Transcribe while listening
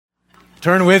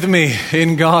Turn with me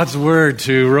in God's Word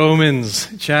to Romans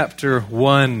chapter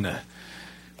 1.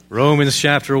 Romans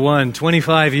chapter 1.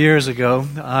 25 years ago,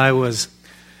 I was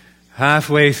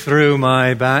halfway through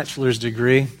my bachelor's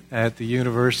degree at the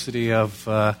University of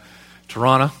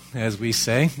Toronto, as we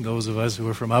say. Those of us who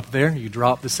are from up there, you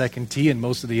drop the second T and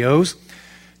most of the O's,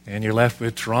 and you're left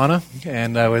with Toronto.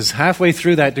 And I was halfway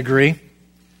through that degree,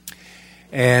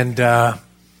 and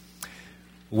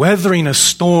weathering a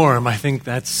storm, I think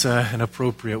that's an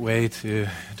appropriate way to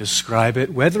describe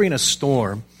it. Weathering a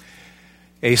storm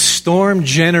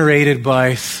generated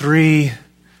by three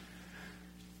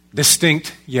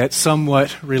distinct yet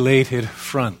somewhat related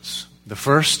fronts. The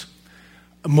first,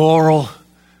 moral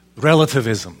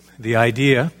relativism, the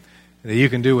idea that you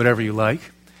can do whatever you like.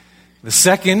 The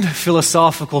second,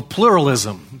 philosophical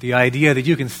pluralism, the idea that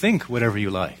you can think whatever you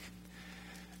like.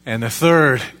 And the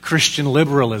third, Christian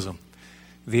liberalism,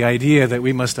 the idea that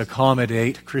we must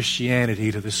accommodate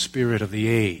Christianity to the spirit of the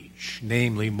age,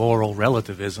 namely moral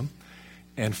relativism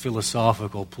and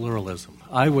philosophical pluralism.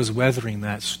 I was weathering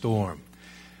that storm.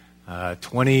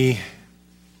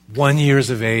 21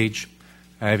 years of age,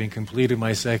 having completed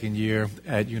my second year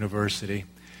at university,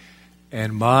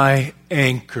 and my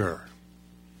anchor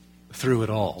through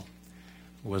it all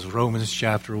was Romans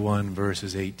chapter 1,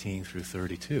 verses 18 through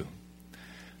 32.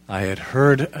 I had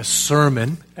heard a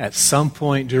sermon at some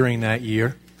point during that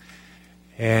year,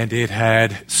 and it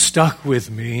had stuck with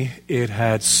me. It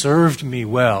had served me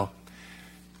well.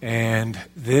 And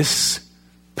this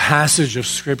passage of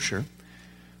Scripture,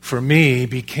 for me,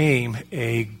 became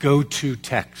a go-to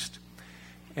text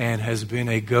and has been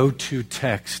a go-to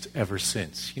text ever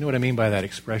since. You know what I mean by that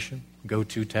expression,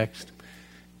 go-to text?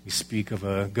 We speak of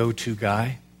a go-to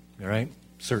guy, all right?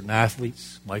 Certain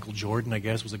athletes, Michael Jordan, I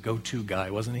guess, was a go-to guy,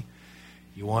 wasn't he?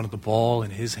 He wanted the ball in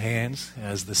his hands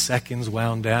as the seconds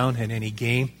wound down in any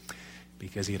game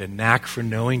because he had a knack for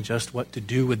knowing just what to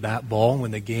do with that ball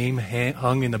when the game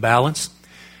hung in the balance.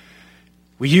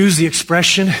 We use the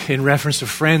expression in reference to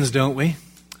friends, don't we?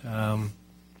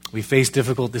 We face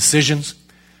difficult decisions.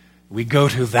 We go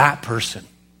to that person.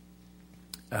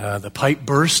 The pipe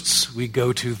bursts, we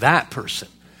go to that person.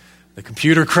 The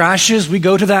computer crashes, we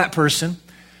go to that person.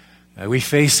 We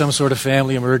face some sort of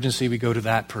family emergency, we go to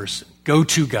that person.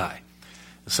 Go-to guy.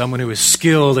 Someone who is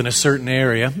skilled in a certain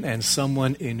area and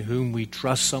someone in whom we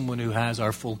trust, someone who has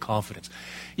our full confidence.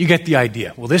 You get the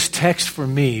idea. Well, this text for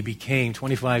me became,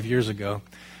 25 years ago,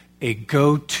 a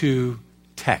go-to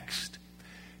text.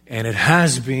 And it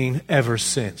has been ever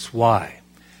since. Why?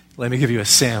 Let me give you a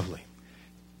sampling.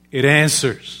 It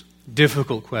answers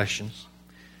difficult questions.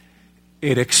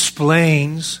 It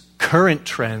explains current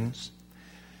trends.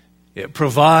 It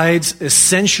provides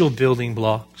essential building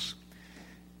blocks,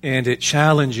 and it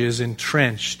challenges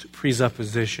entrenched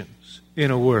presuppositions. In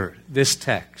a word, this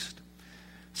text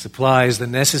supplies the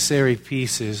necessary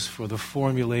pieces for the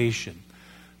formulation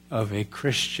of a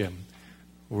Christian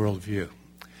worldview.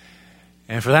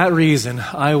 And for that reason,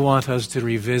 I want us to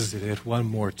revisit it one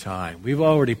more time. We've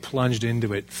already plunged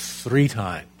into it 3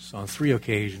 times, on 3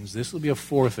 occasions. This will be a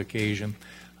 4th occasion.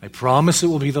 I promise it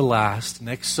will be the last.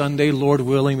 Next Sunday, Lord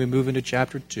willing, we move into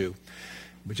chapter 2.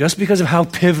 But just because of how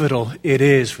pivotal it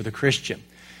is for the Christian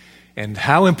and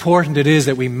how important it is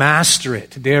that we master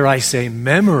it, dare I say,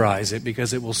 memorize it,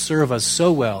 because it will serve us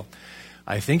so well,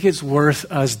 I think it's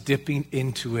worth us dipping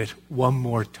into it one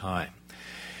more time.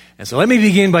 And so let me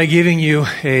begin by giving you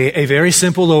a very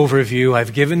simple overview.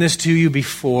 I've given this to you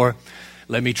before.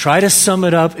 Let me try to sum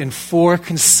it up in 4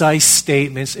 concise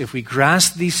statements. If we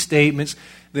grasp these statements,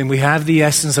 then we have the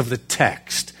essence of the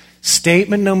text.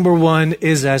 Statement number 1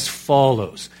 is as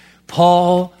follows.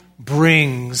 Paul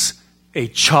brings a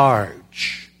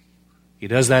charge. He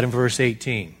does that in verse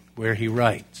 18, where he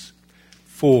writes,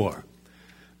 "For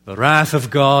the wrath of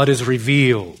God is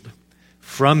revealed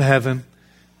from heaven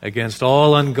against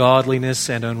all ungodliness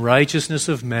and unrighteousness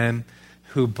of men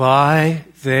who by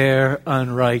their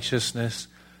unrighteousness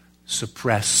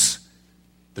suppress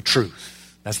the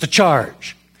truth." That's the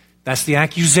charge. That's the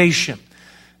accusation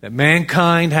that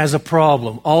mankind has a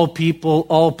problem. All people,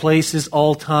 all places,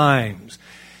 all times.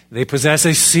 They possess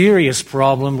a serious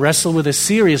problem, wrestle with a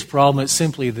serious problem. It's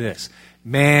simply this.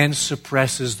 Man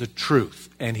suppresses the truth,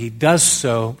 and he does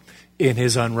so in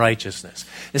his unrighteousness.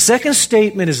 The second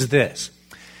statement is this.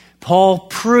 Paul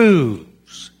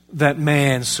proves that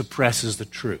man suppresses the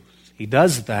truth. He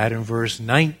does that in verses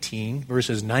 19,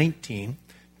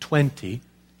 20,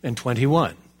 and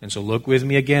 21. And so look with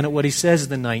me again at what he says in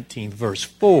the 19th verse.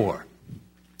 4.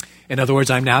 In other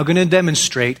words, I'm now going to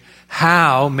demonstrate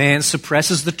how man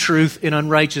suppresses the truth in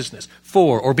unrighteousness.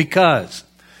 For, or because,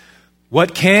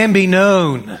 What can be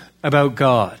known about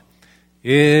God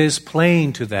is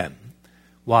plain to them.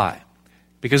 Why?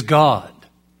 Because God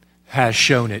has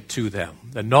shown it to them.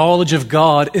 The knowledge of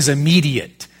God is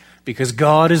immediate because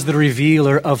God is the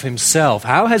revealer of himself.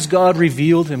 How has God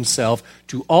revealed himself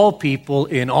to all people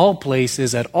in all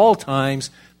places at all times?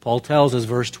 Paul tells us,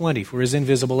 verse 20, for his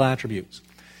invisible attributes,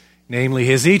 namely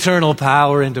his eternal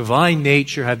power and divine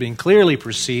nature, have been clearly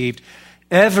perceived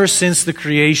ever since the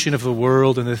creation of the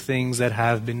world and the things that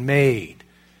have been made.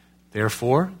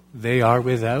 Therefore, they are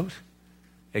without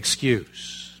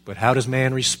excuse. But how does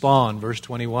man respond? Verse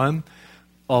 21,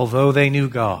 although they knew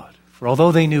God. For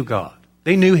although they knew God,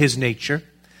 they knew his nature.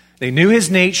 They knew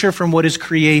his nature from what is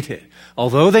created.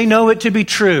 Although they know it to be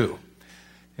true,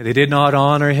 they did not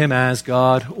honor him as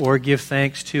God or give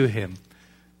thanks to him,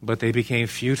 but they became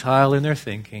futile in their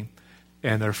thinking,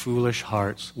 and their foolish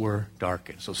hearts were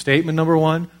darkened. So statement number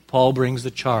 1, Paul brings the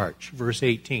charge, verse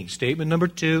 18. Statement number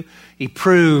 2, he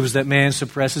proves that man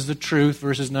suppresses the truth,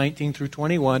 verses 19 through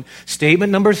 21.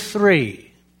 Statement number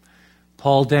 3,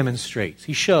 Paul demonstrates,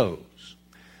 he shows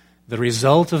the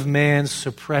result of man's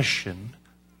suppression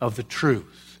of the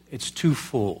truth. It's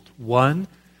twofold. 1,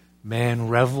 man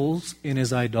revels in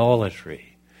his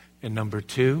idolatry. And number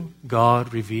 2,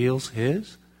 God reveals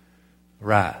his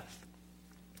wrath.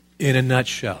 In a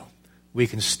nutshell, we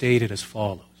can state it as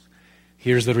follows.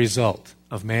 Here's the result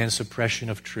of man's suppression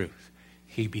of truth.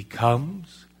 He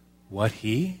becomes what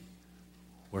he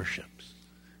worships.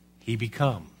 He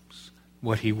becomes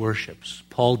what he worships.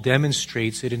 Paul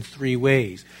demonstrates it in 3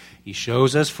 ways. He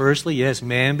shows us, firstly, yes,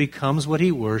 man becomes what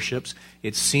he worships.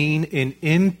 It's seen in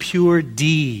impure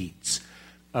deeds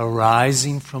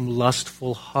arising from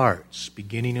lustful hearts,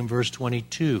 beginning in verse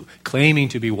 22. Claiming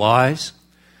to be wise,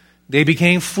 they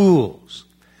became fools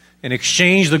and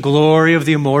exchanged the glory of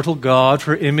the immortal God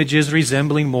for images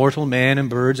resembling mortal man and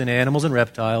birds and animals and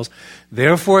reptiles.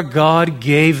 Therefore God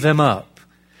gave them up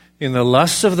in the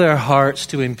lusts of their hearts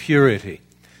to impurity,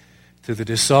 to the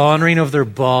dishonoring of their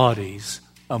bodies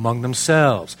among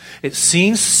themselves. It's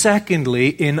seen, secondly,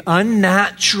 in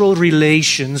unnatural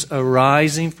relations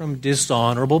arising from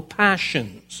dishonorable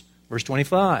passions. Verse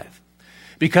 25.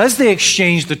 Because they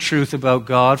exchanged the truth about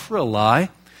God for a lie,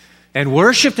 and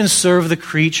worshipped and served the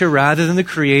creature rather than the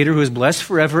Creator, who is blessed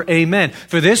forever. Amen.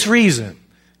 For this reason,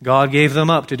 God gave them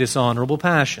up to dishonorable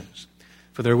passions.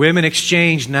 For their women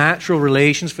exchanged natural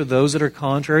relations for those that are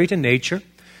contrary to nature.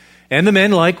 And the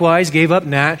men likewise gave up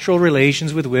natural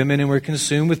relations with women and were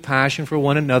consumed with passion for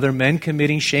one another, men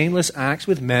committing shameless acts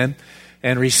with men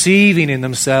and receiving in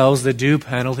themselves the due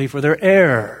penalty for their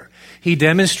error. He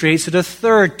demonstrates it a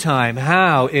 3rd time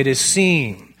how it is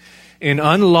seen in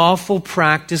unlawful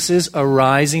practices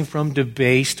arising from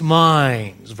debased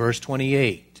minds. Verse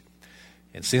 28.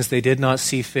 And since they did not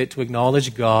see fit to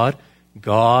acknowledge God,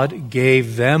 God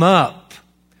gave them up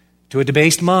to a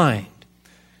debased mind,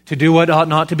 to do what ought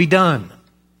not to be done.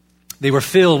 They were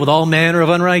filled with all manner of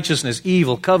unrighteousness,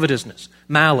 evil, covetousness,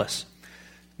 malice.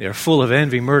 They are full of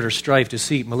envy, murder, strife,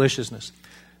 deceit, maliciousness.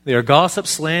 They are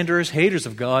gossips, slanderers, haters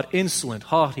of God, insolent,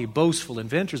 haughty, boastful,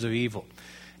 inventors of evil,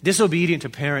 disobedient to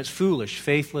parents, foolish,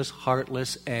 faithless,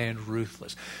 heartless, and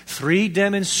ruthless. 3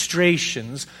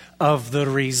 demonstrations of the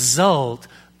result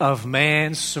of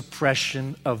man's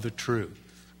suppression of the truth.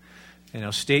 And now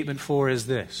statement 4 is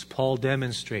this. Paul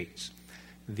demonstrates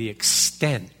the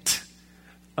extent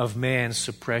of man's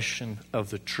suppression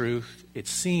of the truth. It's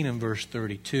seen in verse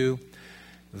 32.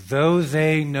 Though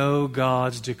they know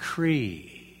God's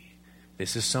decree,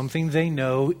 this is something they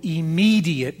know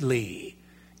immediately,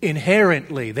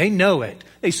 inherently. They know it.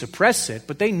 They suppress it,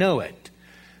 but they know it.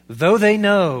 Though they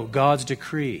know God's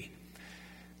decree,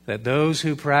 that those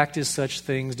who practice such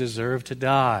things deserve to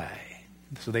die.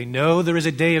 So they know there is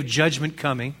a day of judgment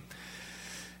coming.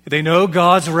 They know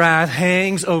God's wrath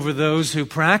hangs over those who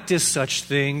practice such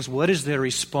things. What is their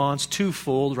response?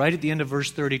 Twofold. Right at the end of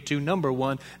verse 32, number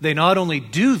 1, they not only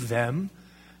do them,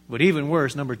 but even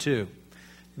worse, number 2,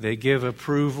 they give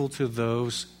approval to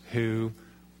those who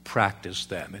practice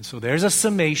them. And so there's a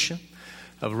summation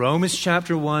of Romans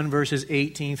chapter 1, verses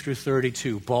 18 through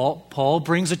 32. Paul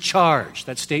brings a charge.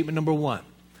 That's statement number 1.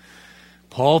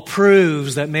 Paul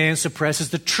proves that man suppresses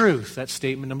the truth. That's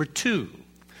statement number 2.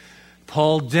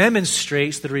 Paul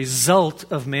demonstrates the result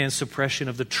of man's suppression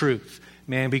of the truth.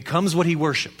 Man becomes what he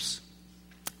worships.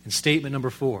 And statement number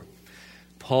 4,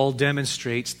 Paul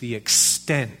demonstrates the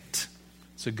extent,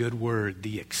 it's a good word,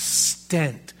 the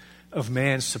extent of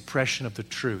man's suppression of the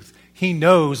truth. He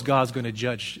knows God's going to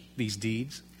judge these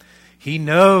deeds. He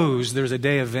knows there's a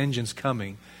day of vengeance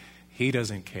coming. He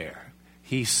doesn't care.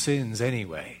 He sins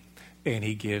anyway. and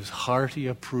he gives hearty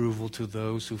approval to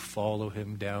those who follow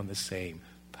him down the same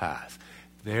path.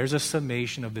 There's a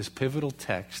summation of this pivotal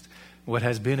text, what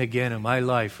has been, again, in my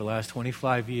life for the last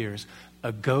 25 years,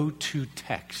 a go-to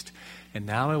text. And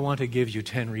now I want to give you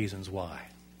 10 reasons why.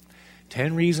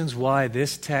 10 reasons why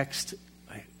this text,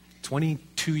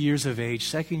 22 years of age,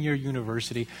 second year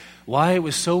university, why it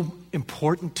was so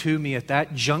important to me at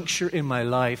that juncture in my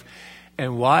life,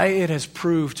 and why it has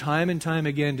proved time and time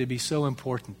again to be so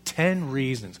important. 10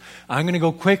 reasons. I'm going to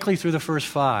go quickly through the first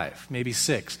 5, maybe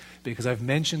 6, because I've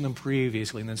mentioned them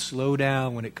previously, and then slow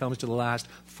down when it comes to the last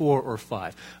 4 or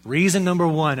 5. Reason number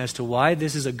 1 as to why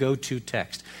this is a go-to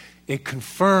text. It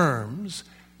confirms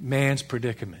man's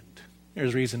predicament.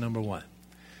 Here's reason number 1.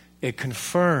 It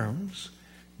confirms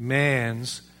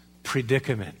man's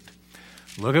predicament.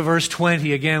 Look at verse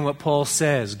 20 again, what Paul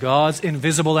says. God's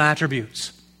invisible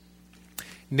attributes,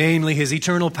 namely his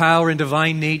eternal power and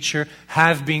divine nature,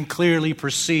 have been clearly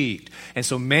perceived. And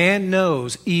so man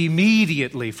knows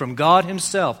immediately from God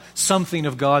himself something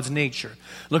of God's nature.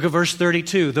 Look at verse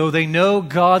 32. Though they know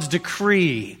God's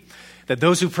decree that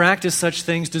those who practice such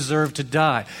things deserve to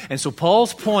die. And so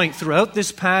Paul's point throughout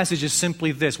this passage is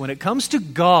simply this. When it comes to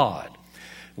God,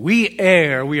 we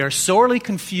err, we are sorely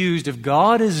confused if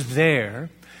God is there,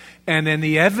 and then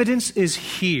the evidence is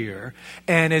here,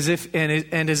 and as if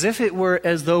it were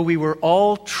as though we were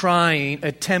all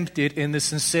attempted in the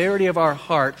sincerity of our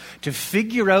heart to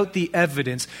figure out the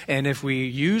evidence, and if we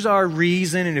use our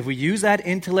reason and if we use that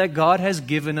intellect God has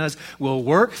given us, we'll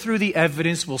work through the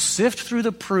evidence, we'll sift through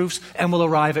the proofs, and we'll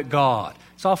arrive at God.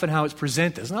 It's often how it's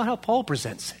presented. It's not how Paul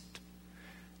presents it.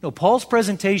 No, Paul's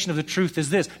presentation of the truth is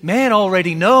this. Man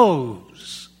already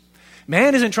knows.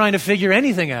 Man isn't trying to figure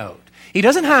anything out. He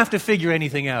doesn't have to figure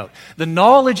anything out. The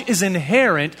knowledge is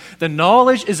inherent. The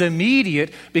knowledge is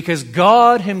immediate because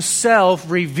God himself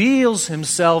reveals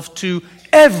himself to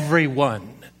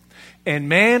everyone. And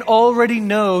man already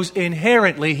knows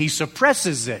inherently. He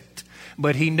suppresses it.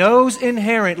 But he knows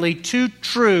inherently 2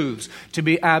 truths to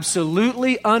be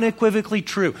absolutely, unequivocally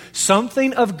true.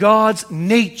 Something of God's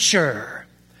nature.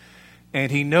 And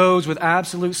he knows with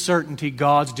absolute certainty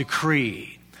God's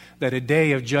decree that a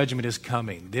day of judgment is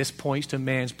coming. This points to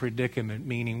man's predicament,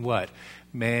 meaning what?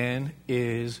 Man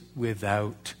is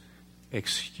without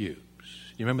excuse.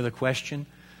 You remember the question?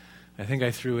 I think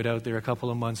I threw it out there a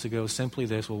couple of months ago. Simply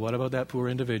this. Well, what about that poor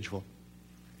individual?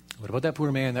 What about that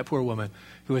poor man, that poor woman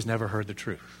who has never heard the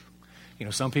truth? You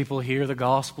know, some people hear the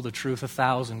gospel, the truth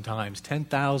 1,000 times,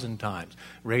 10,000 times.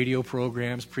 Radio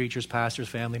programs, preachers, pastors,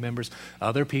 family members.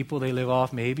 Other people, they live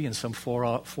off maybe in some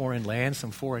foreign land, some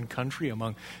foreign country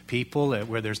among people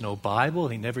where there's no Bible.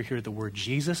 They never hear the word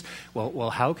Jesus.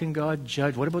 Well, how can God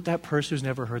judge? What about that person who's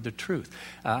never heard the truth?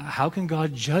 How can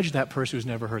God judge that person who's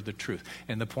never heard the truth?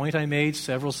 And the point I made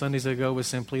several Sundays ago was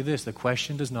simply this. The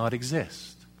question does not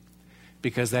exist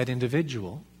because that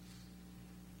individual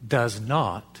does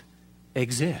not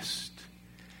exist.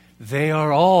 They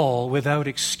are all without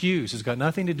excuse. It's got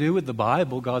nothing to do with the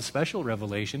Bible, God's special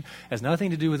revelation. It has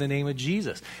nothing to do with the name of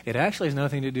Jesus. It actually has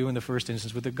nothing to do in the first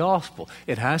instance with the gospel.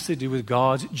 It has to do with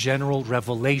God's general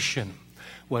revelation.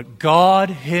 What God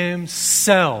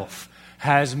himself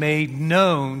has made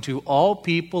known to all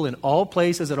people in all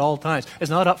places at all times is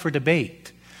not up for debate.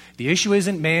 The issue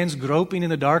isn't man's groping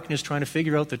in the darkness trying to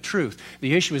figure out the truth.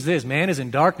 The issue is this. Man is in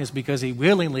darkness because he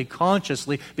willingly,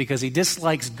 consciously, because he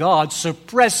dislikes God,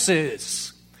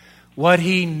 suppresses what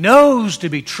he knows to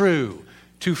be true.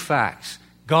 2 facts.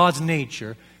 God's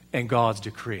nature and God's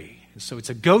decree. And so it's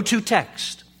a go-to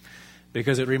text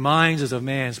because it reminds us of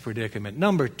man's predicament.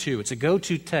 Number 2, it's a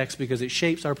go-to text because it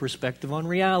shapes our perspective on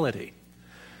reality.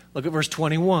 Look at verse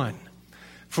 21.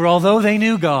 For although they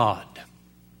knew God,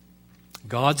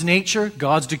 God's nature,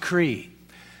 God's decree,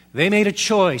 they made a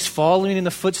choice following in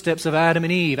the footsteps of Adam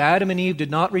and Eve. Adam and Eve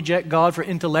did not reject God for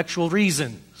intellectual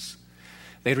reasons.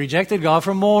 They rejected God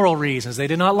for moral reasons. They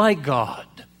did not like God.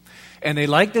 And they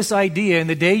liked this idea, in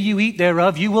the day you eat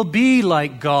thereof, you will be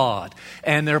like God.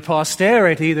 And their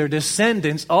posterity, their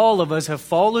descendants, all of us have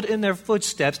followed in their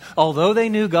footsteps. Although they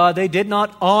knew God, they did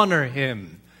not honor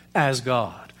him as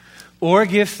God or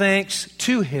give thanks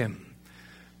to him.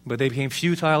 But they became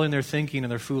futile in their thinking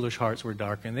and their foolish hearts were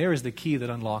darkened. There is the key that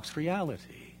unlocks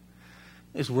reality.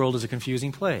 This world is a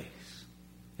confusing place.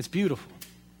 It's beautiful.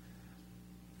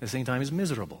 At the same time, it's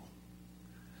miserable.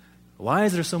 Why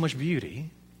is there so much beauty?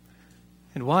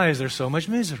 And why is there so much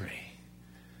misery?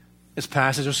 This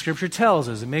passage of Scripture tells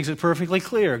us, it makes it perfectly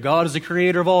clear. God is the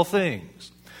creator of all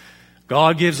things.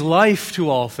 God gives life to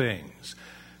all things.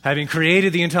 Having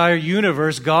created the entire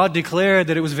universe, God declared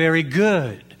that it was very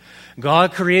good.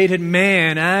 God created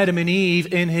man, Adam and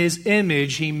Eve, in His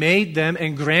image. He made them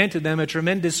and granted them a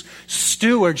tremendous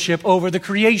stewardship over the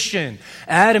creation.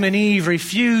 Adam and Eve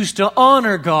refused to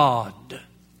honor God.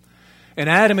 And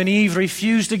Adam and Eve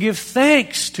refused to give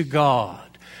thanks to God.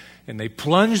 And they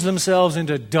plunged themselves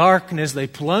into darkness. They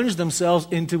plunged themselves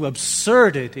into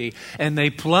absurdity. And they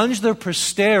plunged their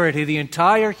posterity, the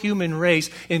entire human race,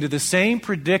 into the same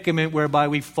predicament whereby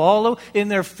we follow in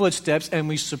their footsteps and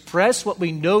we suppress what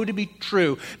we know to be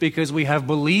true because we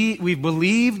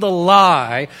believed the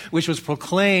lie which was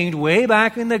proclaimed way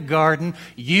back in the garden,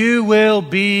 you will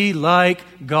be like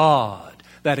God.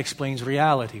 That explains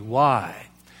reality. Why?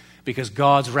 Because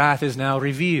God's wrath is now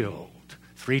revealed.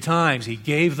 3 times He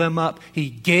gave them up, He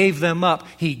gave them up,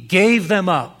 He gave them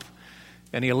up.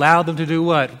 And He allowed them to do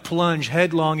what? Plunge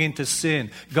headlong into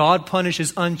sin. God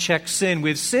punishes unchecked sin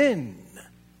with sin.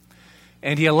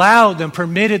 And He allowed them,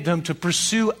 permitted them to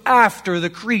pursue after the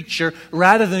creature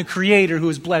rather than the Creator who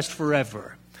is blessed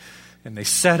forever. And they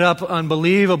set up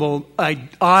unbelievable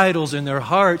idols in their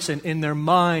hearts and in their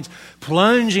minds,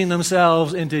 plunging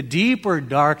themselves into deeper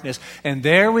darkness. And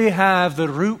there we have the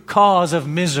root cause of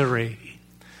misery.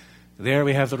 There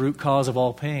we have the root cause of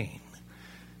all pain.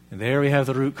 And there we have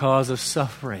the root cause of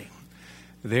suffering.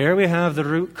 There we have the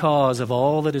root cause of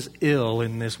all that is ill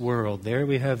in this world. There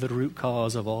we have the root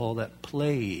cause of all that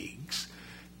plagues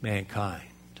mankind.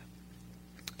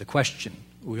 The question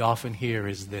we often hear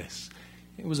is this.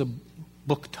 It was a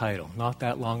book title not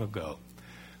that long ago.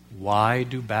 Why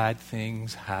do bad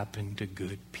things happen to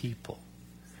good people?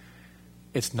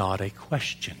 It's not a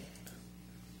question.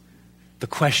 The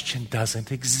question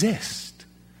doesn't exist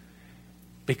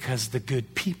because the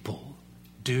good people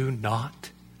do not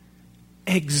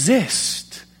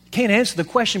exist. You can't answer the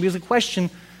question because the question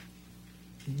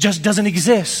just doesn't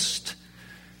exist.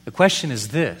 The question is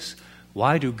this: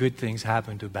 why do good things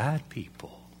happen to bad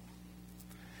people?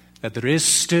 That there is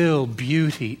still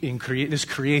beauty in this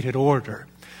created order.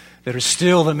 There is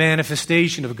still the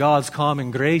manifestation of God's common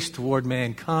grace toward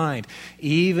mankind,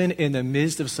 even in the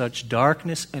midst of such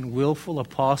darkness and willful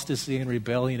apostasy and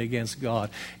rebellion against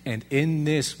God. And in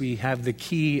this we have the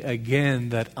key again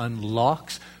that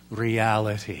unlocks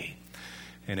reality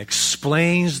and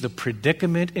explains the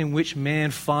predicament in which man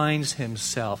finds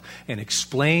himself and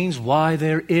explains why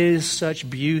there is such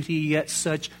beauty yet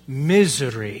such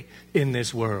misery in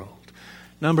this world.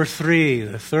 Number 3,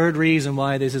 the third reason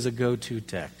why this is a go-to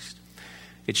text.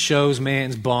 It shows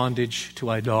man's bondage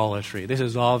to idolatry. This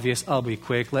is obvious. I'll be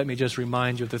quick. Let me just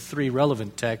remind you of the 3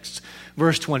 relevant texts.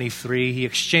 Verse 23, he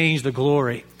exchanged the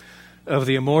glory of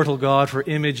the immortal God for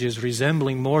images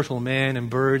resembling mortal man and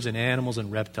birds and animals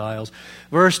and reptiles.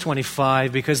 Verse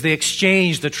 25, because they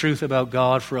exchanged the truth about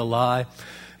God for a lie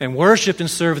and worshipped and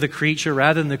served the creature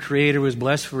rather than the Creator who is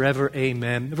blessed forever.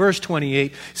 Amen. Verse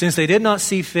 28, since they did not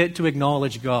see fit to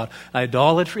acknowledge God.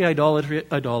 Idolatry, idolatry,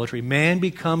 idolatry. Man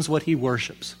becomes what he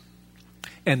worships,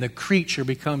 and the creature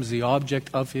becomes the object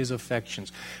of his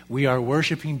affections. We are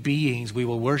worshiping beings. We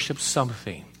will worship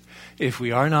something. If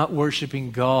we are not worshiping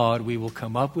God, we will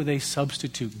come up with a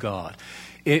substitute God.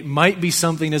 It might be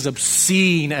something as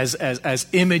obscene as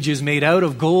images made out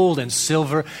of gold and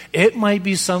silver. It might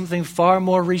be something far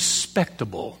more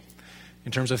respectable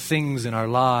in terms of things in our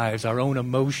lives, our own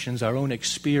emotions, our own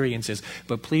experiences.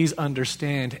 But please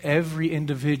understand, every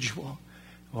individual,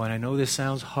 and I know this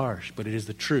sounds harsh, but it is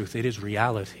the truth. It is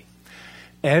reality.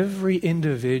 Every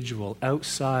individual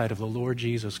outside of the Lord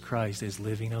Jesus Christ is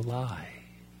living a lie.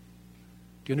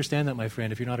 Do you understand that, my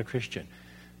friend? If you're not a Christian,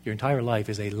 your entire life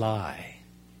is a lie.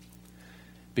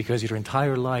 Because your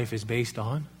entire life is based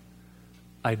on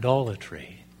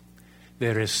idolatry.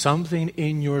 There is something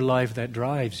in your life that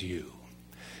drives you.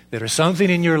 There is something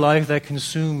in your life that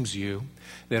consumes you.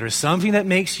 There is something that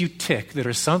makes you tick. There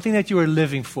is something that you are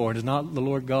living for. It is not the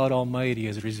Lord God Almighty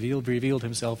as revealed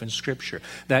Himself in Scripture.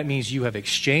 That means you have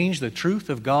exchanged the truth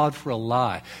of God for a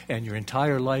lie, and your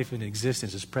entire life and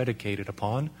existence is predicated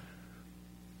upon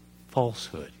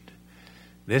falsehood.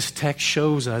 This text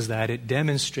shows us that. It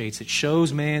demonstrates, it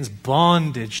shows man's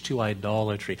bondage to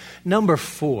idolatry. Number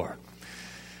 4,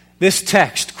 this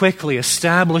text quickly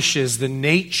establishes the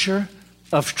nature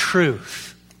of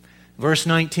truth. Verse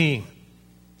 19,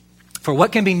 for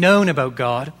what can be known about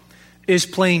God is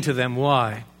plain to them.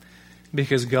 Why?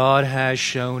 Because God has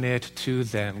shown it to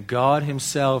them. God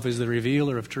Himself is the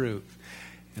revealer of truth.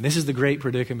 And this is the great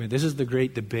predicament. This is the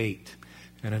great debate.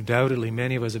 And undoubtedly,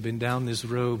 many of us have been down this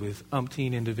road with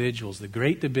umpteen individuals. The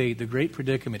great debate, the great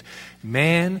predicament.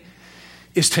 Man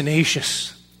is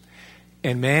tenacious.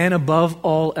 And man, above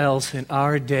all else in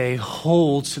our day,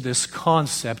 holds to this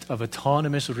concept of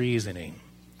autonomous reasoning.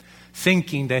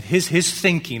 thinking that his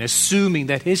thinking, assuming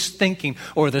that his thinking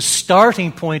or the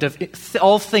starting point of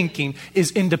all thinking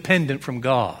is independent from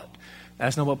God.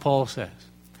 That's not what Paul says.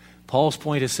 Paul's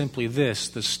point is simply this: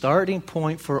 the starting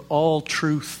point for all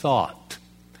true thought,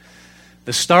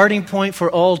 the starting point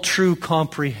for all true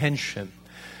comprehension,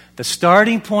 the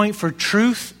starting point for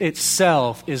truth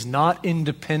itself is not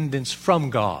independence from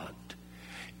God.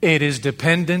 It is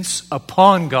dependence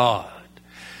upon God.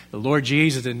 The Lord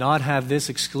Jesus did not have this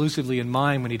exclusively in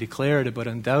mind when he declared it, but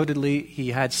undoubtedly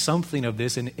he had something of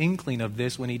this, an inkling of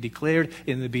this, when he declared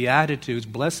in the Beatitudes,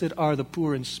 "Blessed are the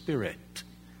poor in spirit."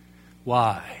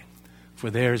 Why? For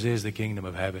theirs is the kingdom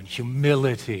of heaven.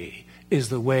 Humility is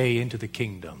the way into the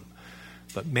kingdom.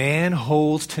 But man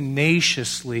holds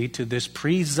tenaciously to this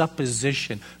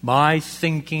presupposition: my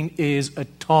thinking is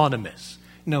autonomous.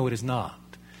 No, it is not.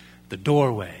 The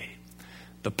doorway,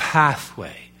 the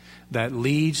pathway that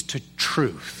leads to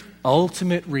truth,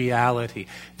 ultimate reality,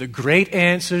 the great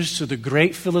answers to the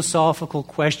great philosophical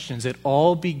questions, it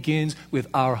all begins with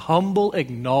our humble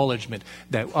acknowledgement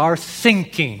that our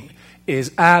thinking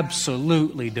is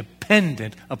absolutely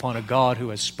dependent upon a God who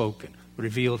has spoken,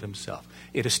 revealed himself.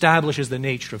 It establishes the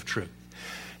nature of truth.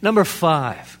 Number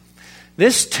 5,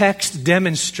 this text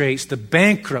demonstrates the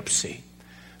bankruptcy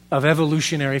of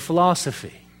evolutionary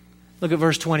philosophy. Look at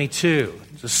verse 22.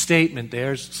 There's a statement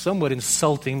there. It's somewhat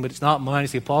insulting, but it's not mine.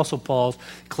 It's the Apostle Paul's.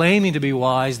 Claiming to be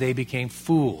wise, they became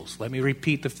fools. Let me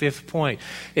repeat the 5th point.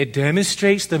 It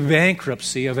demonstrates the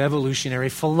bankruptcy of evolutionary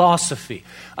philosophy.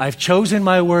 I've chosen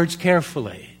my words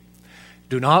carefully.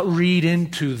 Do not read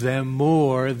into them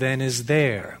more than is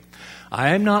there.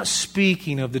 I am not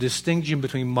speaking of the distinction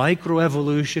between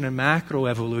microevolution and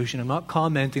macroevolution. I'm not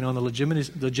commenting on the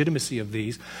legitimacy of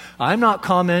these. I'm not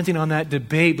commenting on that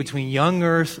debate between young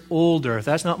earth, old earth.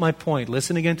 That's not my point.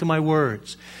 Listen again to my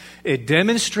words. It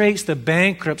demonstrates the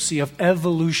bankruptcy of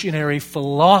evolutionary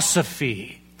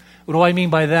philosophy. What do I mean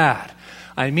by that?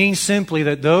 I mean simply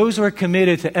that those who are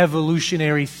committed to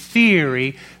evolutionary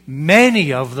theory,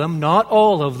 many of them, not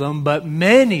all of them, but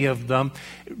many of them,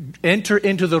 enter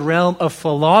into the realm of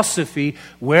philosophy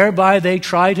whereby they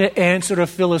try to answer a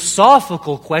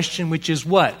philosophical question, which is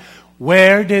what?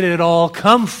 Where did it all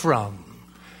come from?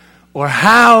 Or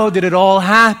how did it all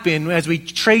happen as we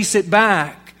trace it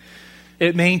back?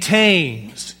 It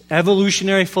maintains,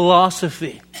 evolutionary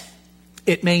philosophy,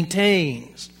 it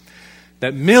maintains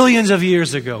that millions of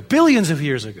years ago, billions of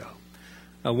years ago,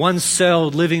 a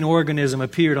one-celled living organism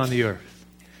appeared on the earth.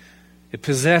 It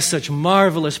possessed such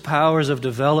marvelous powers of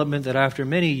development that after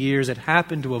many years it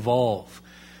happened to evolve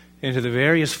into the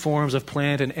various forms of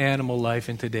plant and animal life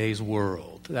in today's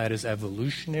world. That is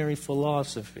evolutionary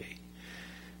philosophy.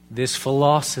 This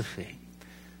philosophy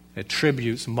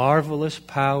attributes marvelous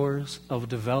powers of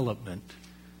development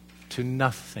to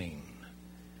nothing.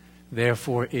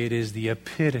 Therefore, it is the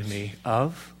epitome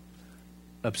of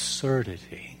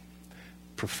absurdity.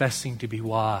 Professing to be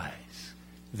wise,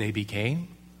 they became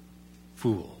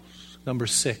fools. Number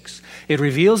 6, it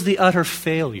reveals the utter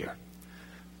failure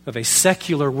of a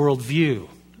secular worldview.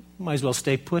 Might as well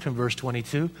stay put in verse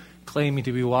 22. Claiming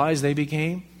to be wise, they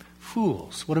became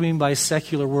fools. What do we mean by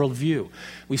secular worldview?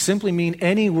 We simply mean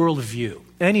any worldview,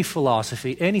 any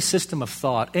philosophy, any system of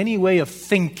thought, any way of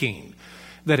thinking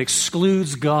that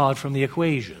excludes God from the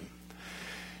equation.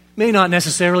 May not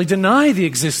necessarily deny the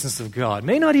existence of God,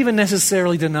 may not even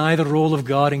necessarily deny the role of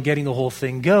God in getting the whole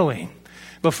thing going.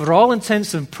 But for all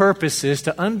intents and purposes,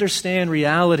 to understand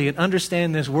reality and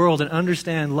understand this world and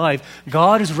understand life,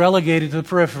 God is relegated to the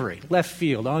periphery, left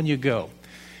field, on you go.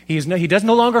 He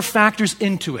no longer factors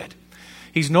into it.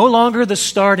 He's no longer the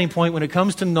starting point when it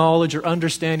comes to knowledge or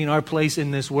understanding our place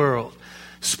in this world.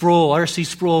 R.C.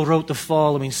 Sproul wrote the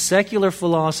following: secular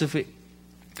philosophy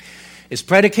is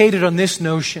predicated on this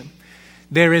notion: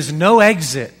 there is no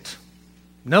exit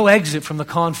from the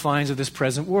confines of this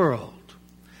present world.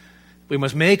 We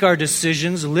must make our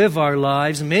decisions, live our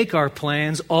lives, make our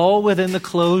plans, all within the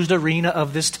closed arena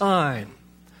of this time.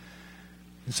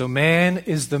 And so man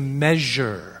is the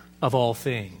measure of all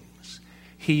things.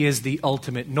 He is the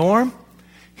ultimate norm.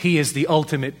 He is the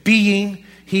ultimate being.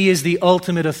 He is the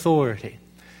ultimate authority.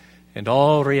 And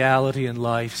all reality and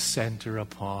life center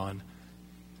upon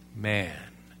man.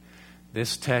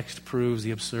 This text proves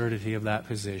the absurdity of that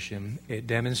position. It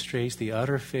demonstrates the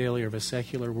utter failure of a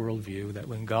secular worldview that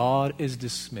when God is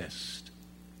dismissed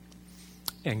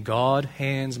and God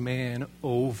hands man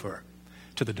over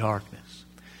to the darkness,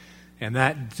 and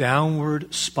that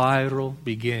downward spiral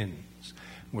begins,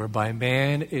 whereby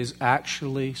man is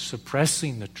actually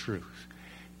suppressing the truth,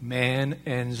 man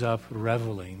ends up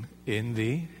reveling in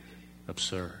the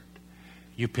absurd.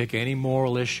 You pick any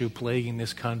moral issue plaguing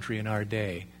this country in our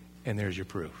day, and there's your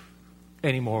proof.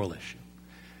 Any moral issue.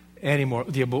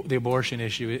 The abortion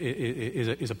issue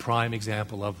is a prime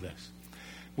example of this,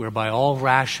 whereby all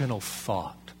rational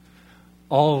thought,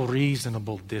 all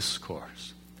reasonable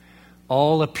discourse,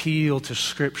 all appeal to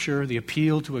Scripture, the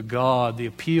appeal to a God, the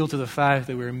appeal to the fact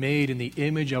that we're made in the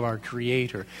image of our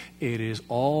Creator, it is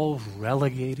all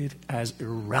relegated as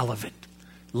irrelevant,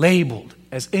 labeled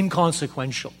as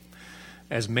inconsequential.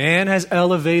 As man has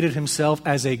elevated himself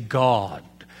as a God,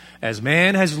 as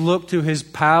man has looked to his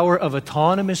power of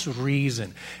autonomous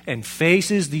reason and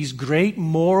faces these great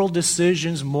moral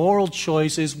decisions, moral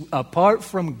choices apart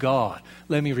from God,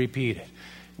 let me repeat it.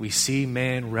 We see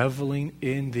man reveling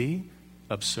in the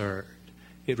absurd.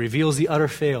 It reveals the utter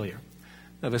failure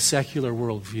of a secular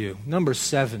worldview. Number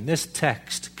 7, this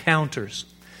text counters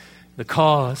the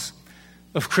cause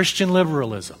of Christian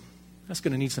liberalism. That's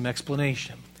going to need some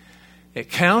explanation. It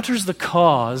counters the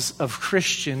cause of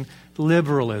Christian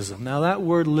liberalism. Now that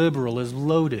word liberal is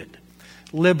loaded.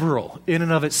 Liberal, in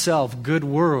and of itself, good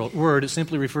word. It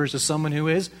simply refers to someone who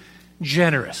is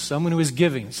generous, someone who is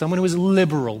giving, someone who is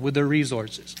liberal with their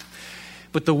resources.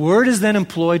 But the word is then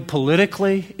employed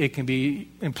politically. It can be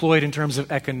employed in terms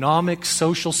of economic,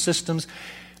 social systems.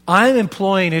 I'm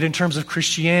employing it in terms of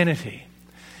Christianity.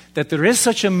 That there is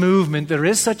such a movement, there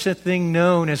is such a thing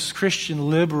known as Christian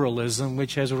liberalism,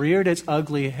 which has reared its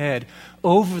ugly head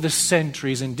over the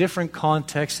centuries in different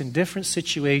contexts, in different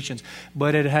situations,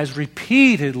 but it has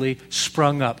repeatedly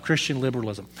sprung up, Christian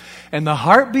liberalism. And the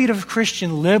heartbeat of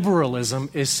Christian liberalism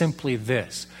is simply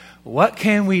this. What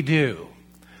can we do?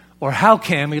 Or how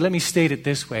can we, let me state it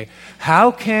this way,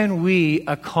 how can we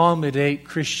accommodate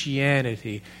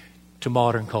Christianity to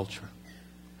modern culture?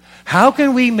 How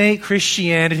can we make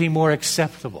Christianity more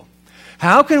acceptable?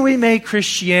 How can we make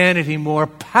Christianity more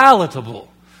palatable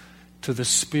to the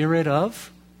spirit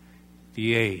of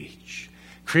the age?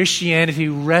 Christianity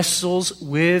wrestles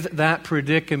with that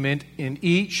predicament in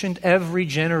each and every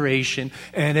generation,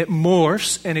 and it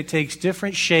morphs and it takes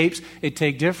different shapes, it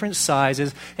takes different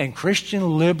sizes, and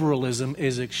Christian liberalism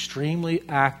is extremely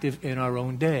active in our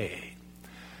own day.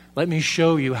 Let me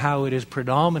show you how it is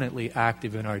predominantly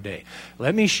active in our day.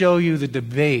 Let me show you the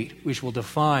debate which will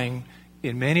define,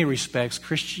 in many respects,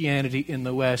 Christianity in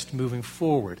the West moving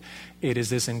forward. It is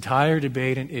this entire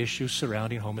debate and issue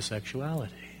surrounding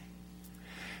homosexuality.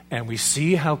 And we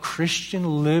see how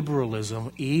Christian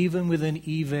liberalism, even within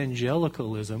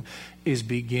evangelicalism, is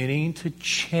beginning to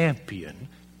champion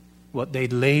what they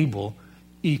label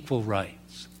equal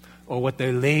rights, or what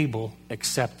they label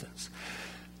acceptance.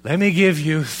 Let me give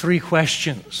you 3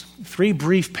 questions, 3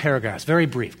 brief paragraphs, very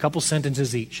brief, couple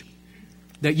sentences each,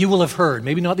 that you will have heard.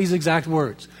 Maybe not these exact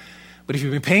words, but if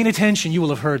you've been paying attention, you will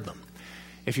have heard them.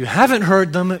 If you haven't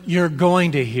heard them, you're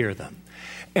going to hear them.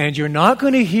 And you're not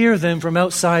going to hear them from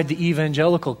outside the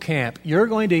evangelical camp. You're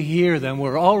going to hear them,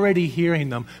 we're already hearing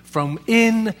them, from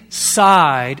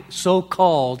inside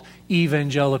so-called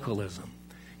evangelicalism.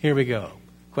 Here we go.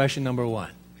 Question number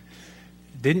 1.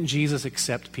 Didn't Jesus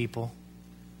accept people?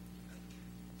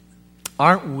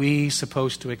 Aren't we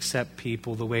supposed to accept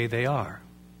people the way they are?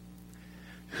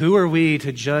 Who are we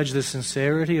to judge the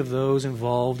sincerity of those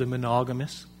involved in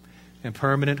monogamous and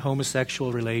permanent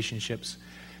homosexual relationships?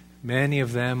 Many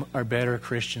of them are better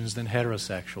Christians than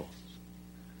heterosexuals.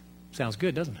 Sounds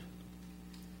good, doesn't it?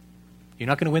 You're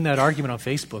not going to win that argument on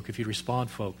Facebook if you respond,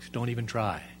 folks. Don't even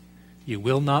try. You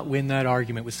will not win that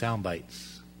argument with sound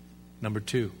bites. Number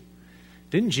 2,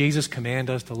 didn't Jesus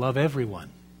command us to love everyone?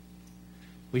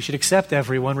 We should accept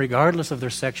everyone regardless of their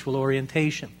sexual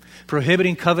orientation.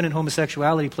 Prohibiting covenant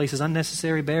homosexuality places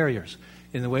unnecessary barriers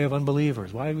in the way of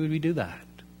unbelievers. Why would we do that?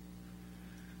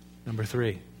 Number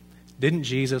 3, didn't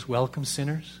Jesus welcome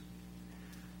sinners?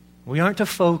 We aren't to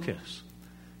focus.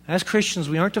 As Christians,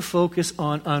 we aren't to focus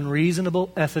on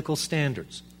unreasonable ethical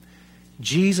standards.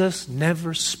 Jesus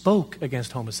never spoke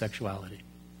against homosexuality.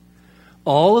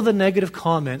 All of the negative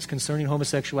comments concerning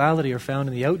homosexuality are found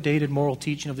in the outdated moral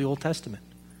teaching of the Old Testament,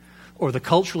 or the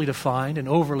culturally defined and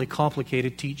overly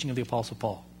complicated teaching of the Apostle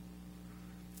Paul.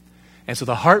 And so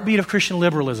the heartbeat of Christian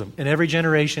liberalism in every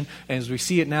generation, and as we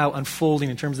see it now unfolding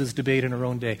in terms of this debate in our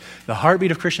own day, the heartbeat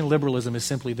of Christian liberalism is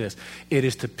simply this. It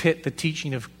is to pit the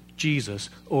teaching of Jesus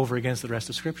over against the rest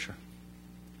of Scripture.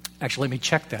 Actually, let me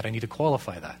check that. I need to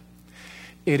qualify that.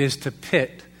 It is to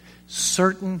pit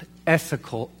certain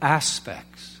ethical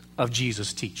aspects of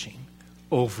Jesus' teaching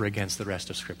over against the rest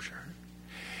of Scripture.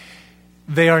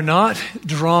 They are not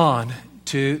drawn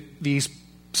to these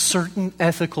certain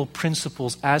ethical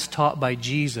principles as taught by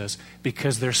Jesus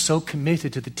because they're so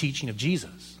committed to the teaching of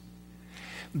Jesus.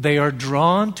 They are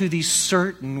drawn to these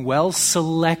certain,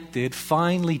 well-selected,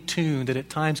 finely tuned, and at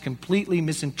times completely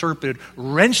misinterpreted,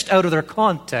 wrenched out of their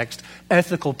context,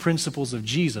 ethical principles of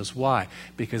Jesus. Why?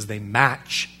 Because they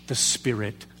match the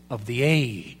spirit of the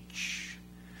age.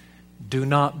 Do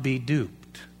not be duped.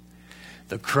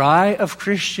 The cry of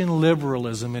Christian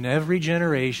liberalism in every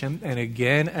generation, and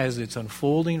again as it's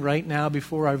unfolding right now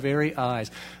before our very eyes,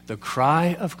 the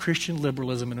cry of Christian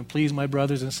liberalism, and please, my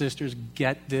brothers and sisters,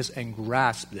 get this and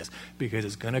grasp this, because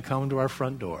it's going to come to our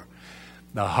front door.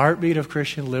 The heartbeat of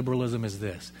Christian liberalism is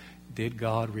this: did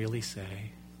God really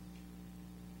say?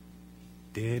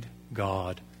 Did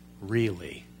God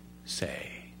really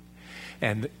say?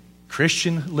 And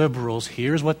Christian liberals,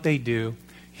 here's what they do.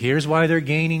 Here's why they're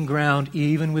gaining ground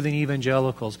even within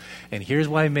evangelicals. And here's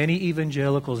why many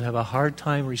evangelicals have a hard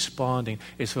time responding.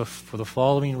 It's for the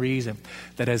following reason.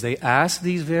 That as they ask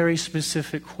these very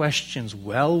specific questions,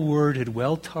 well-worded,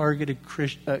 well-targeted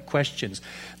questions,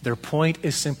 their point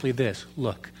is simply this.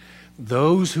 Look,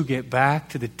 those who get back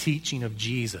to the teaching of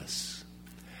Jesus,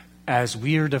 as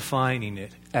we are defining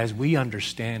it, as we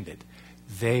understand it,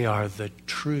 they are the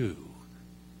true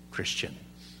Christians.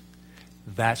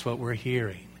 That's what we're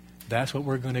hearing. That's what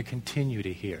we're going to continue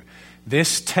to hear.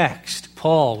 This text,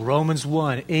 Paul, Romans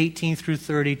 1, 18 through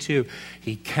 32,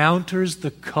 he counters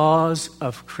the cause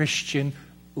of Christian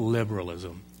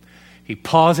liberalism. He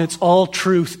posits all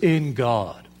truth in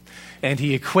God. And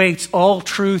he equates all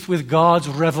truth with God's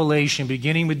revelation,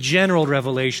 beginning with general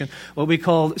revelation, what we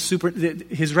call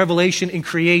his revelation in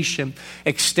creation,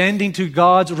 extending to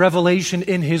God's revelation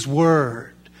in his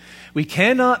word. We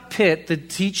cannot pit the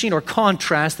teaching or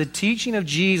contrast the teaching of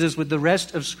Jesus with the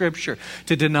rest of Scripture.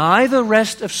 To deny the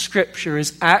rest of Scripture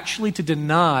is actually to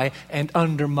deny and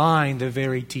undermine the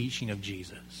very teaching of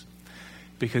Jesus.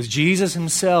 Because Jesus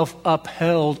himself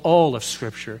upheld all of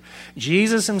Scripture.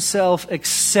 Jesus himself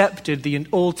accepted the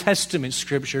Old Testament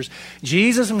Scriptures.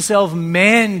 Jesus himself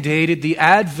mandated the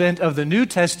advent of the New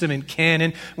Testament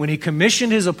canon when he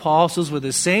commissioned his apostles with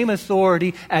the same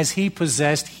authority as he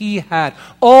possessed. He had.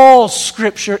 All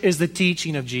Scripture is the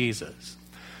teaching of Jesus.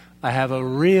 I have a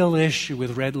real issue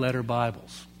with red letter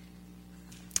Bibles.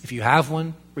 If you have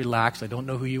one, relax. I don't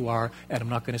know who you are, and I'm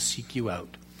not going to seek you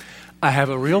out. I have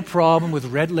a real problem with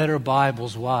red letter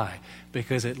Bibles. Why?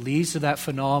 Because it leads to that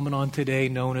phenomenon today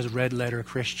known as red letter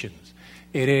Christians.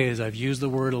 It is. I've used the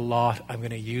word a lot. I'm going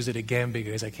to use it again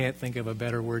because I can't think of a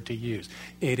better word to use.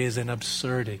 It is an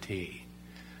absurdity.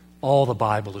 All the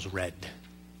Bible is red.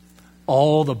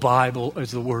 All the Bible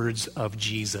is the words of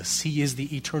Jesus. He is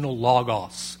the eternal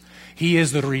Logos. He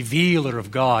is the revealer of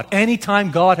God.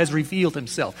 Anytime God has revealed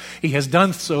himself, he has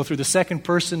done so through the second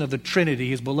person of the Trinity,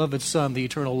 his beloved Son, the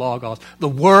eternal Logos, the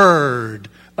Word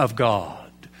of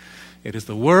God. It is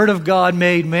the Word of God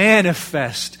made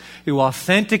manifest who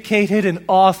authenticated and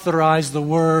authorized the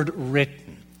Word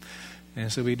written.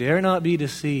 And so we dare not be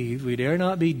deceived. We dare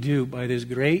not be duped by this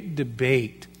great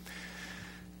debate,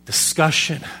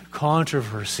 discussion,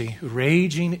 controversy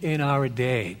raging in our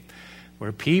day,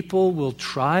 where people will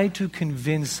try to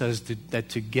convince us that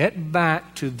to get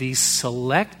back to these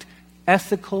select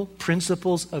ethical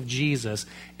principles of Jesus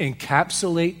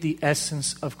encapsulate the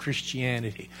essence of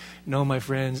Christianity. No, my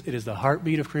friends, it is the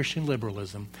heartbeat of Christian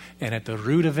liberalism. And at the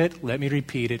root of it, let me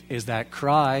repeat it, is that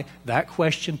cry, that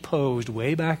question posed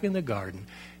way back in the garden: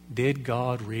 did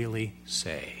God really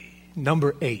say?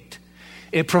 Number 8,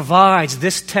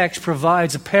 this text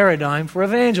provides a paradigm for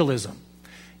evangelism.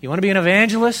 You want to be an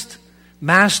evangelist?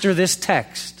 Master this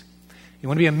text. You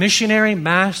want to be a missionary?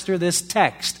 Master this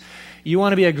text. You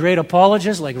want to be a great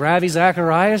apologist like Ravi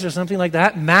Zacharias or something like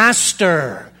that?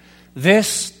 Master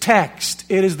this text.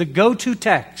 It is the go-to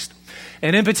text.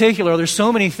 And in particular, there's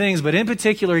so many things, but in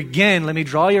particular, again, let me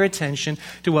draw your attention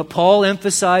to what Paul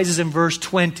emphasizes in verse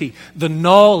 20. The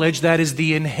knowledge that is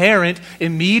the inherent,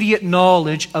 immediate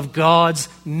knowledge of God's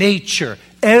nature.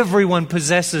 Everyone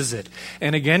possesses it.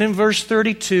 And again in verse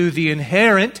 32, the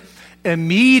inherent,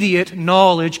 immediate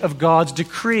knowledge of God's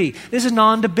decree. This is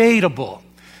non-debatable.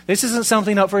 This isn't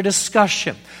something up for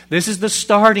discussion. This is the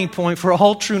starting point for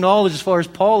all true knowledge as far as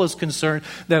Paul is concerned,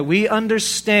 that we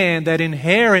understand that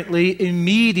inherently,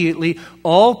 immediately,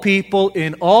 all people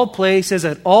in all places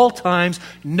at all times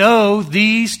know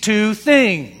these two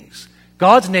things: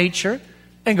 God's nature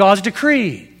and God's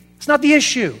decree. It's not the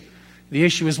issue. The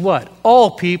issue is what? All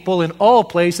people in all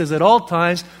places at all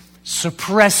times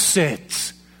suppress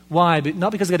it. Why? But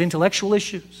not because they got intellectual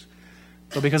issues,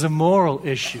 but because of moral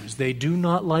issues. They do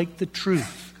not like the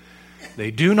truth. They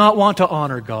do not want to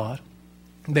honor God.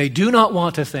 They do not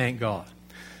want to thank God.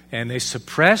 And they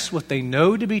suppress what they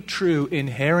know to be true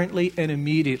inherently and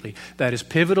immediately. That is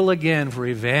pivotal again for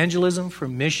evangelism, for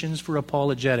missions, for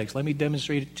apologetics. Let me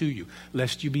demonstrate it to you,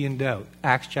 lest you be in doubt.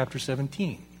 Acts chapter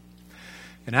 17.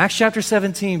 In Acts chapter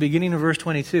 17, beginning in verse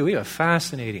 22, we have a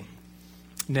fascinating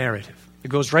narrative. It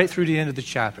goes right through the end of the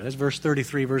chapter. That's verse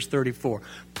 33, verse 34.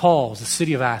 Paul's the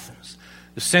city of Athens,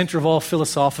 the center of all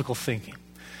philosophical thinking.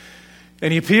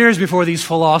 And he appears before these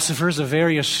philosophers of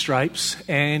various stripes,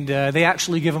 and they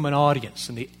actually give him an audience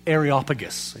in the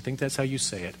Areopagus. I think that's how you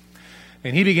say it.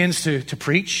 And he begins to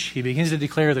preach. He begins to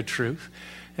declare the truth,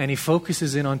 and he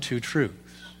focuses in on two truths.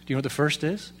 Do you know what the first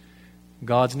is?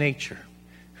 God's nature.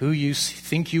 Who you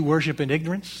think you worship in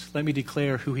ignorance, let me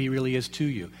declare who he really is to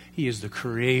you. He is the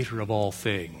creator of all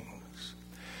things.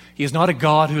 He is not a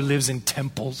God who lives in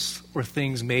temples or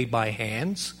things made by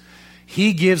hands.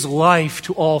 He gives life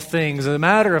to all things. As a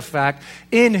matter of fact,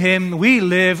 in him we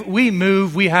live, we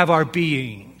move, we have our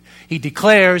being. He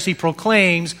declares, he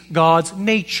proclaims God's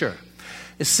nature.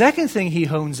 The second thing he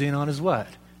hones in on is what?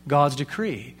 God's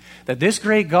decree. That this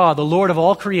great God, the Lord of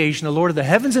all creation, the Lord of the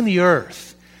heavens and the earth,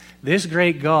 this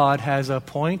great God has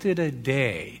appointed a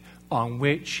day on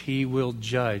which he will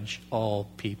judge all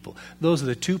people. Those are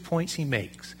the 2 points he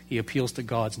makes. He appeals to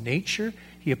God's nature.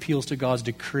 He appeals to God's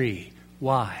decree.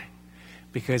 Why?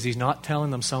 Because he's not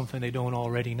telling them something they don't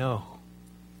already know.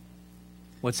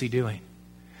 What's he doing?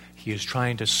 He is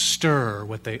trying to stir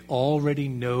what they already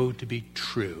know to be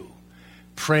true,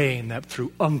 praying that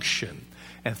through unction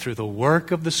and through the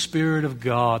work of the Spirit of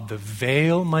God, the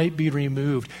veil might be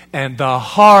removed and the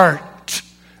heart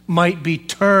might be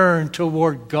turned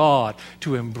toward God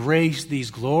to embrace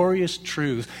these glorious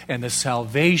truths and the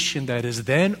salvation that is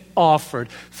then offered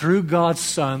through God's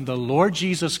Son, the Lord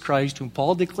Jesus Christ, whom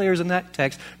Paul declares in that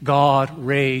text, God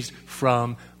raised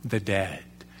from the dead.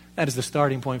 That is the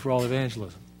starting point for all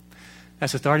evangelism.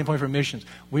 That's the starting point for missions.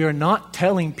 We are not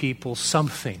telling people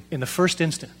something in the first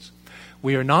instance.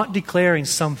 We are not declaring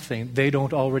something they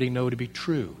don't already know to be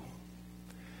true.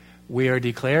 We are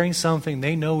declaring something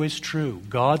they know is true.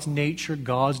 God's nature,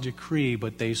 God's decree,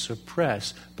 but they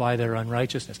suppress by their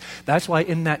unrighteousness. That's why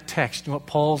in that text, you know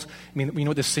what you know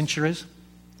what the censure is?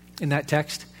 In that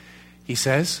text, he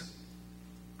says,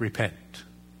 repent.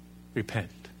 Repent.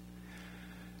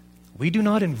 We do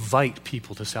not invite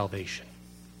people to salvation.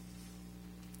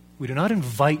 We do not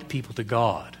invite people to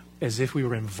God as if we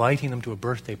were inviting them to a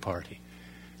birthday party.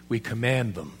 We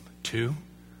command them to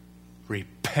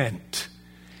repent.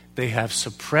 They have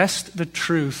suppressed the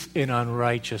truth in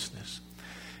unrighteousness.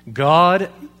 God,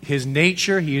 his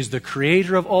nature, he is the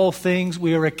creator of all things.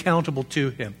 We are accountable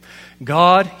to him.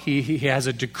 God, he has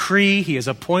a decree. He has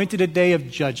appointed a day of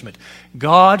judgment.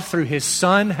 God, through his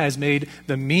Son, has made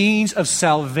the means of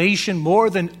salvation more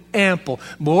than ample,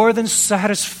 more than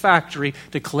satisfactory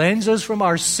to cleanse us from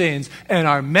our sins. And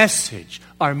our message,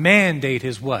 our mandate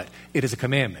is what? It is a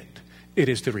commandment. It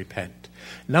is to repent.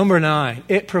 Number 9,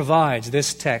 it provides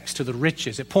this text to the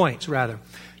riches. It points, rather,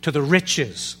 to the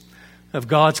riches of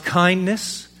God's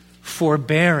kindness,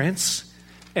 forbearance,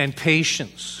 and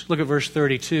patience. Look at verse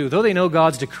 32. Though they know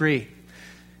God's decree,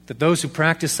 that those who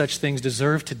practice such things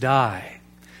deserve to die,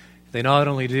 they not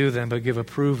only do them, but give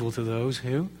approval to those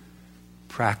who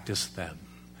practice them.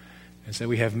 And so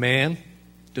we have man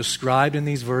described in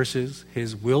these verses,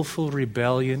 his willful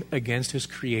rebellion against his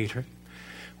Creator.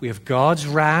 We have God's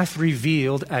wrath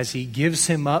revealed as he gives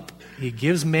him up. He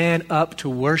gives man up to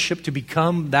worship, to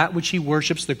become that which he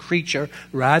worships, the creature,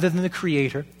 rather than the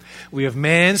Creator. We have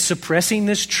man suppressing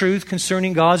this truth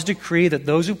concerning God's decree that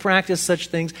those who practice such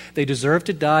things, they deserve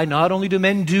to die. Not only do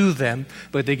men do them,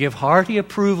 but they give hearty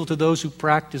approval to those who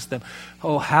practice them.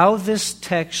 Oh, how this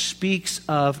text speaks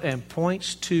of and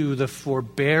points to the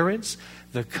forbearance,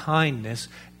 the kindness,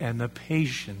 and the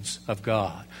patience of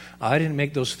God. I didn't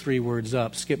make those 3 words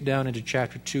up. Skip down into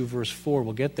chapter 2, verse 4.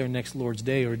 We'll get there next Lord's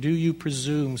Day. Or do you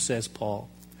presume, says Paul,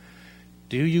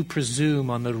 do you presume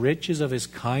on the riches of his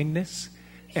kindness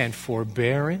and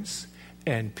forbearance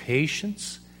and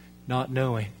patience, not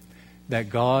knowing that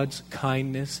God's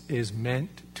kindness is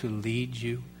meant to lead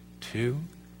you to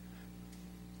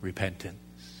repentance?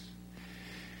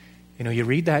 You know, you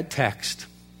read that text,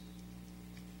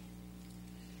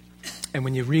 and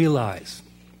when you realize,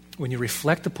 when you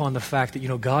reflect upon the fact that, you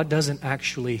know, God doesn't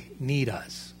actually need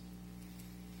us.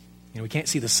 You know, we can't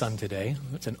see the sun today.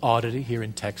 It's an oddity here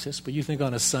in Texas. But you think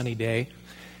on a sunny day,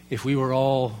 if we were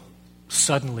all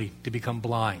suddenly to become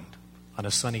blind on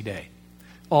a sunny day,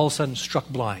 all of a sudden struck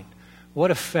blind,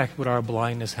 what effect would our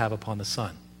blindness have upon the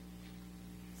sun?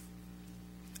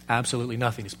 Absolutely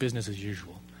nothing. It's business as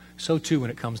usual. So too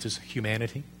when it comes to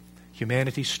humanity.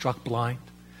 Humanity struck blind.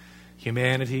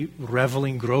 humanity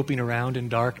reveling, groping around in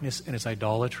darkness and its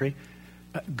idolatry,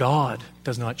 God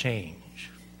does not change.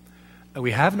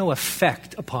 We have no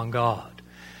effect upon God.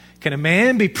 Can a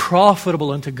man be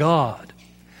profitable unto God?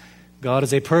 God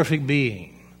is a perfect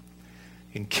being,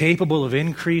 incapable of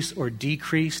increase or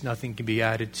decrease. Nothing can be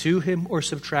added to him or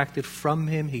subtracted from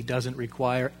him. He doesn't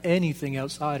require anything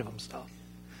outside of himself,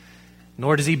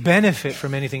 nor does he benefit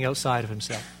from anything outside of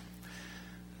himself.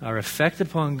 Our effect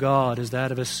upon God is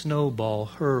that of a snowball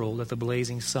hurled at the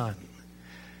blazing sun.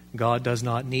 God does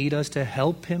not need us to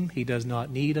help him. He does not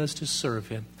need us to serve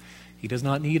him. He does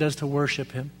not need us to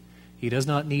worship him. He does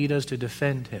not need us to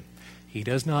defend him. He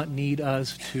does not need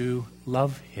us to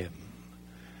love him.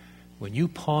 When you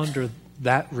ponder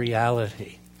that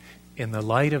reality in the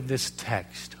light of this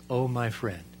text, oh my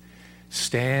friend,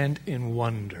 stand in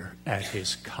wonder at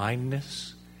his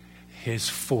kindness, his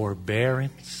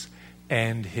forbearance,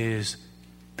 and his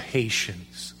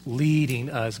patience, leading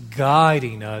us,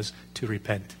 guiding us to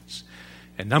repentance.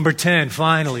 And number 10,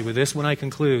 finally, with this one I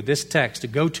conclude, this text, a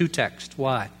go-to text.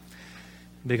 Why?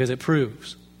 Because it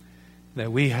proves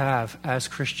that we have, as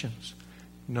Christians,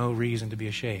 no reason to be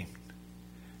ashamed.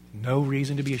 No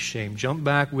reason to be ashamed. Jump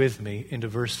back with me into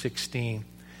verse 16,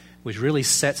 which really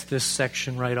sets this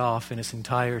section right off in its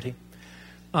entirety.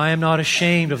 I am not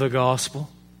ashamed of the gospel,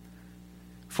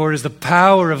 for it is the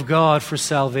power of God for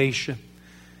salvation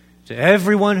to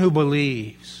everyone who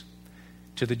believes,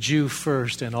 to the Jew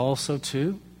first and also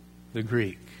to the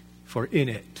Greek. For in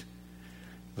it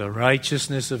the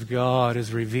righteousness of God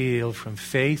is revealed from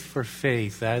faith for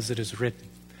faith, as it is written,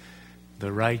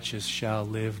 the righteous shall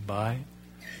live by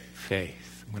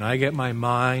faith. When I get my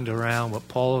mind around what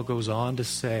Paul goes on to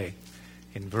say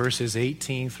in verses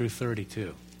 18 through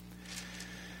 32,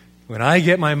 when I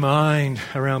get my mind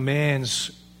around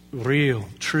man's real,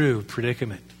 true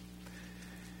predicament,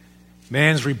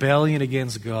 man's rebellion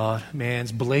against God,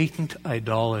 man's blatant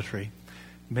idolatry,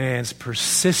 man's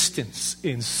persistence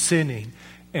in sinning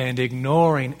and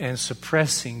ignoring and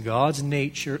suppressing God's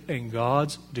nature and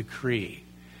God's decree,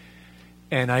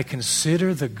 and I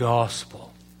consider the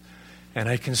gospel, and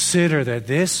I consider that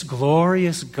this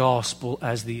glorious gospel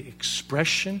as the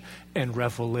expression and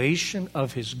revelation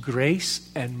of his grace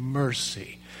and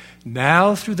mercy,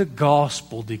 now through the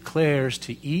gospel declares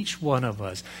to each one of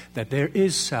us that there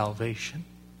is salvation.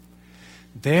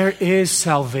 There is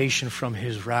salvation from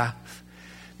his wrath.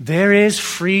 There is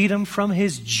freedom from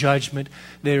his judgment.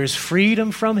 There is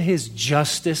freedom from his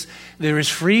justice. There is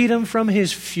freedom from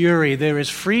his fury. There is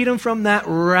freedom from that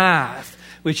wrath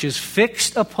which is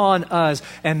fixed upon us.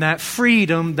 And that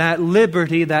freedom, that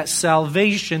liberty, that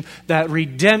salvation, that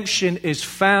redemption is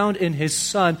found in his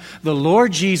Son, the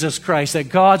Lord Jesus Christ, that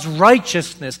God's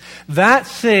righteousness, that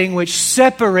thing which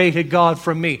separated God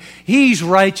from me. He's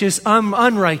righteous, I'm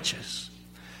unrighteous.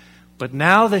 But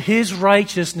now that his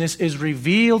righteousness is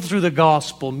revealed through the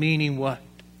gospel, meaning what?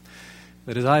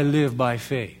 That as I live by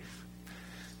faith,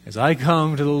 as I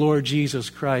come to the Lord Jesus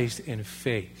Christ in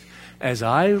faith, as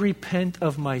I repent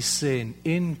of my sin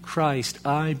in Christ,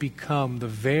 I become the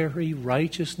very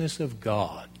righteousness of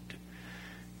God,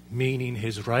 meaning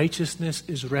his righteousness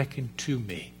is reckoned to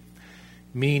me,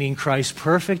 meaning Christ's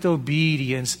perfect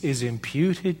obedience is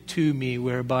imputed to me,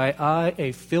 whereby I,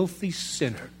 a filthy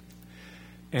sinner,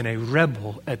 and a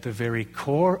rebel at the very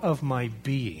core of my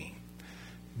being,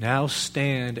 now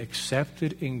stand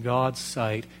accepted in God's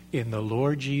sight in the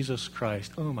Lord Jesus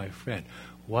Christ. Oh, my friend,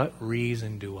 what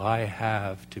reason do I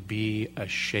have to be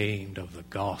ashamed of the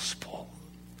gospel?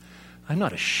 I'm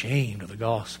not ashamed of the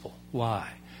gospel. Why?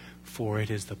 For it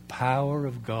is the power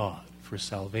of God for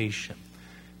salvation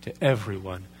to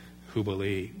everyone who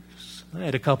believes. I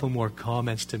had a couple more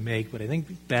comments to make, but I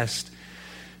think best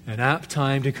an apt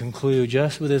time to conclude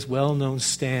just with this well-known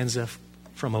stanza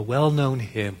from a well-known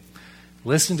hymn.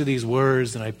 Listen to these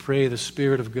words, and I pray the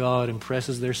Spirit of God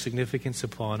impresses their significance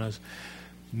upon us.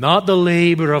 Not the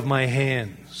labor of my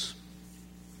hands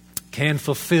can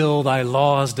fulfill thy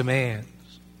law's demands.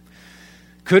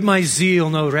 Could my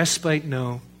zeal no respite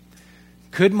know?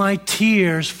 Could my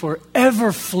tears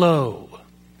forever flow?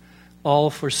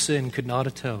 All for sin could not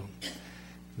atone.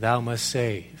 Thou must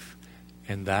save,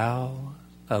 and thou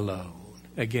alone.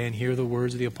 Again, hear the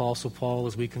words of the Apostle Paul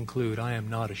as we conclude. I am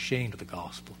not ashamed of the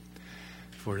gospel,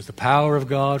 for it is the power of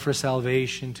God for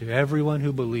salvation to everyone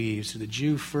who believes, to the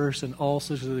Jew first and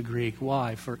also to the Greek.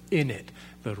 Why? For in it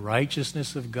the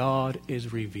righteousness of God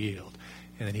is revealed.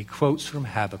 And then he quotes from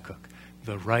Habakkuk,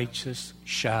 the righteous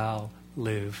shall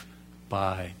live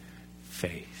by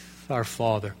faith. Our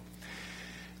Father,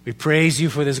 we praise you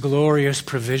for this glorious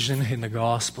provision in the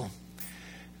gospel.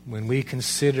 When we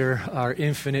consider our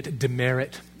infinite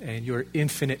demerit and your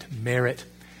infinite merit.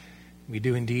 We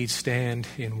do indeed stand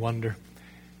in wonder,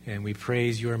 and we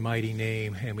praise your mighty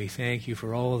name, and we thank you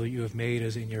for all that you have made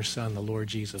us in your Son, the Lord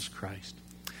Jesus Christ.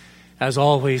 As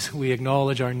always, we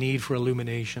acknowledge our need for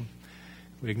illumination.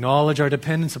 We acknowledge our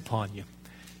dependence upon you.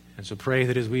 And so pray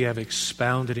that as we have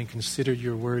expounded and considered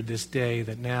your word this day,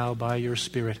 that now by your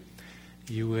Spirit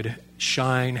you would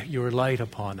shine your light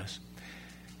upon us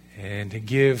and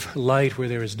give light where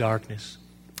there is darkness.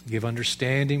 Give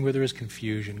understanding where there is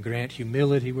confusion. Grant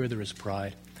humility where there is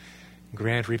pride.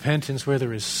 Grant repentance where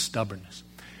there is stubbornness.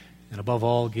 And above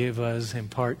all, give us,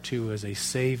 impart to us a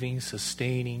saving,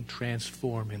 sustaining,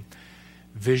 transforming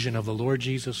vision of the Lord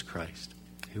Jesus Christ,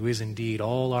 who is indeed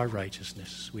all our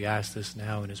righteousness. We ask this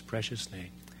now in his precious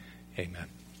name.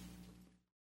 Amen.